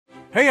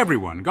Hey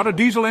everyone, got a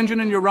diesel engine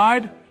in your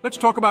ride? Let's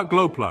talk about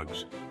glow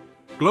plugs.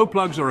 Glow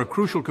plugs are a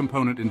crucial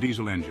component in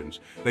diesel engines.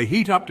 They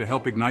heat up to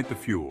help ignite the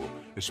fuel,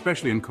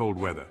 especially in cold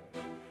weather.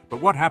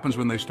 But what happens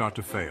when they start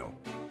to fail?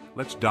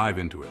 Let's dive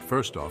into it.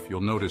 First off,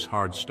 you'll notice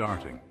hard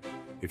starting.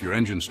 If your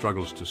engine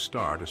struggles to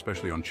start,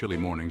 especially on chilly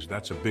mornings,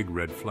 that's a big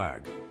red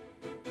flag.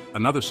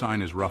 Another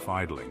sign is rough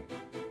idling.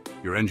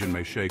 Your engine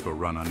may shake or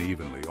run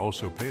unevenly.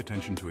 Also, pay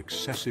attention to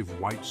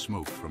excessive white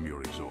smoke from your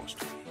exhaust.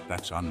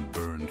 That's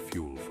unburned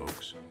fuel,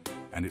 folks.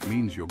 And it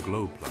means your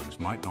glow plugs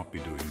might not be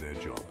doing their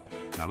job.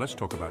 Now let's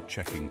talk about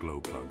checking glow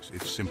plugs.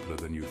 It's simpler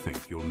than you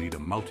think. You'll need a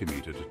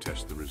multimeter to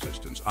test the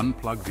resistance.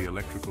 Unplug the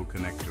electrical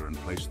connector and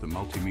place the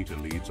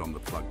multimeter leads on the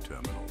plug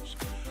terminals.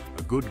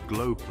 A good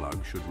glow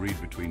plug should read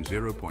between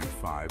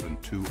 0.5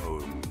 and 2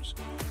 ohms.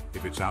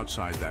 If it's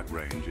outside that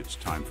range, it's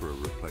time for a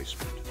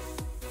replacement.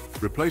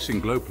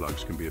 Replacing glow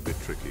plugs can be a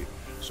bit tricky,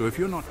 so if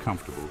you're not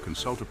comfortable,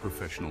 consult a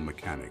professional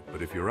mechanic.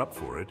 But if you're up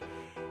for it,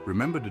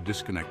 remember to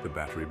disconnect the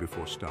battery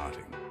before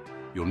starting.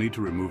 You'll need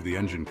to remove the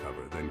engine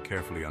cover, then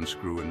carefully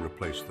unscrew and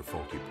replace the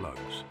faulty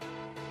plugs.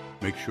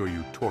 Make sure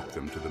you torque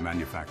them to the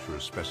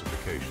manufacturer's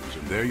specifications,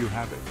 and there you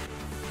have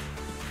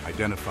it.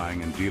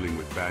 Identifying and dealing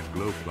with bad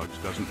glow plugs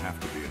doesn't have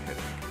to be a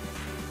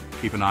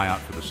headache. Keep an eye out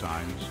for the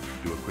signs,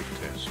 do a quick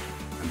test,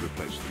 and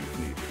replace them if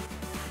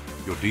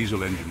needed. Your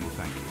diesel engine will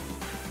thank you.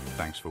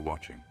 Thanks for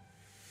watching.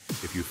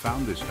 If you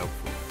found this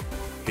helpful,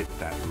 hit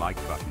that like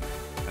button,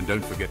 and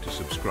don't forget to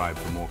subscribe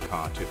for more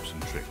car tips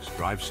and tricks.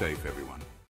 Drive safe, everyone.